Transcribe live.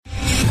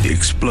The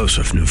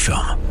explosive new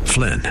film,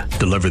 Flynn,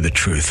 Deliver the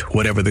Truth,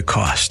 Whatever the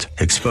Cost,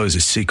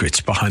 exposes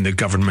secrets behind the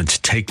government's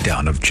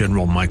takedown of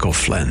General Michael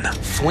Flynn.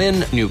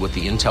 Flynn knew what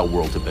the intel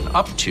world had been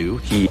up to.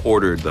 He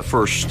ordered the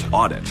first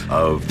audit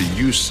of the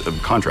use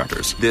of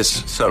contractors.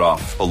 This set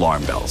off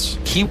alarm bells.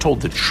 He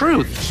told the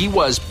truth. He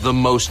was the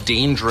most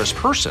dangerous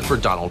person for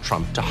Donald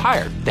Trump to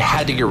hire. They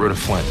had to get rid of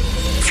Flynn.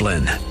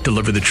 Flynn,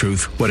 Deliver the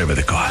Truth, Whatever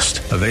the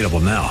Cost. Available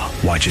now.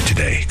 Watch it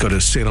today. Go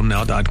to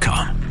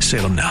salemnow.com.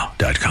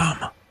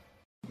 salemnow.com.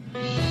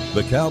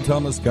 The Cal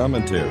Thomas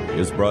Commentary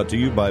is brought to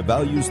you by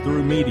Values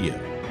Through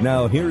Media.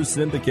 Now here's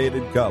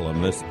syndicated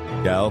columnist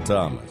Cal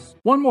Thomas.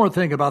 One more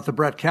thing about the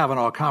Brett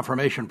Kavanaugh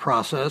confirmation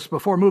process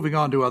before moving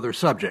on to other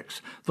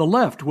subjects. The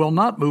left will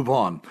not move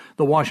on.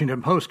 The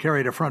Washington Post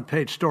carried a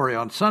front-page story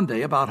on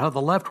Sunday about how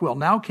the left will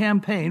now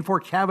campaign for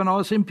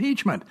Kavanaugh's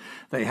impeachment.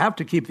 They have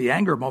to keep the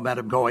anger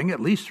momentum going at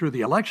least through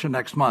the election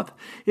next month.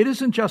 It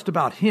isn't just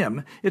about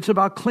him. It's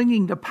about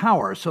clinging to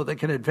power so they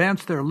can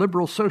advance their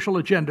liberal social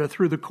agenda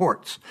through the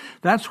courts.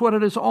 That's what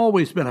it has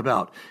always been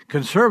about.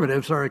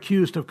 Conservatives are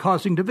accused of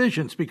causing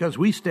divisions because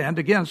we stand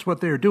against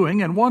what they're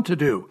doing and want to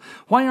do.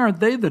 Why aren't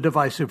they the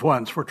divisive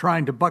ones for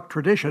trying to buck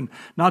tradition,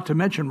 not to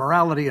mention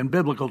morality and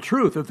biblical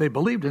truth if they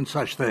believed in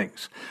such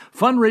things?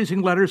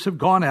 Fundraising letters have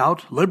gone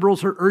out.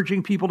 Liberals are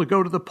urging people to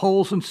go to the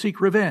polls and seek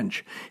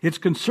revenge. It's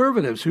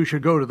conservatives who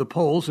should go to the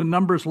polls in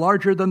numbers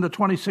larger than the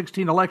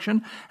 2016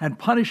 election and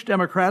punish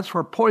Democrats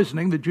for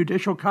poisoning the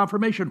judicial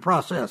confirmation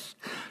process.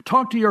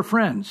 Talk to your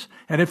friends,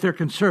 and if they're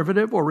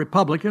conservative or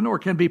Republican or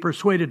can be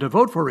persuaded to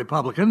vote for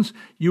Republicans,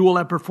 you will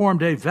have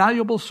performed a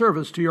valuable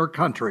service to your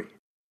country.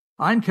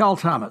 I'm Cal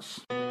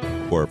Thomas.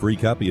 For a free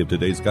copy of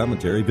today's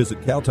commentary,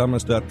 visit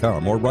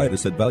calthomas.com or write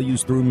us at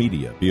Values Through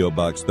Media, P.O.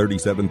 Box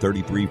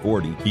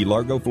 373340, Key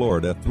Largo,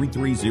 Florida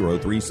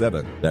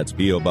 33037. That's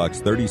P.O. Box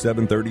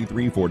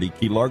 373340,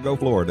 Key Largo,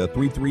 Florida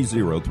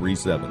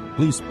 33037.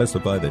 Please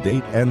specify the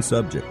date and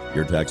subject.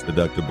 Your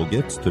tax-deductible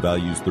gifts to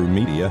Values Through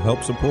Media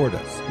help support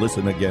us.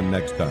 Listen again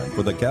next time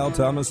for the Cal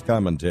Thomas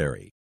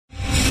Commentary.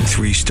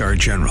 Three-star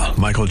General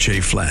Michael J.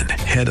 Flynn,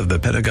 head of the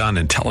Pentagon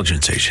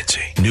Intelligence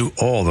Agency, knew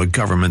all the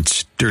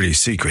government's dirty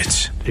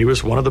secrets. He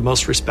was one of the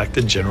most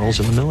respected generals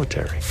in the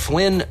military.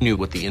 Flynn knew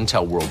what the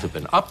intel world had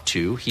been up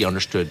to. He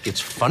understood its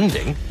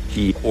funding.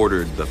 He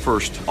ordered the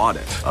first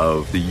audit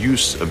of the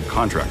use of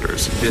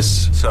contractors.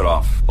 This set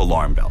off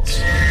alarm bells.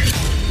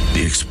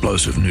 The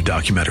explosive new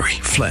documentary,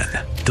 Flynn,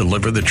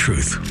 Deliver the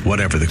Truth,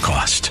 Whatever the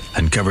Cost,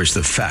 uncovers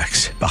the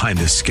facts behind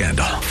this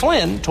scandal.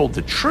 Flynn told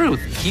the truth.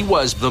 He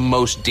was the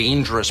most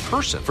dangerous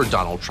person for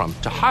Donald Trump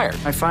to hire.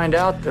 I find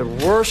out the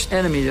worst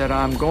enemy that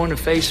I'm going to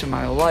face in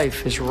my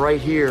life is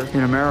right here in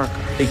America.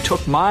 They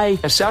took my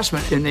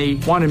assessment and they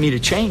wanted me to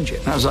change it.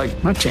 And I was like,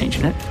 I'm not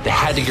changing it. They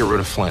had to get rid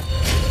of Flynn.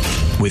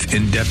 With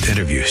in-depth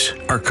interviews,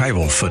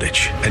 archival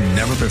footage, and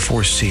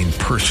never-before-seen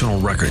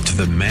personal records of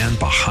the man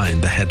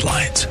behind the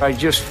headlines. I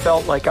just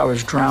felt like I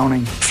was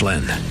drowning.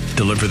 Flynn,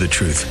 Deliver the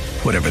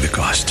Truth, Whatever the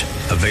Cost.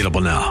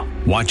 Available now.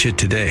 Watch it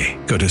today.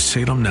 Go to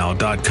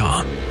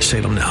salemnow.com.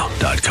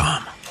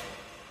 salemnow.com.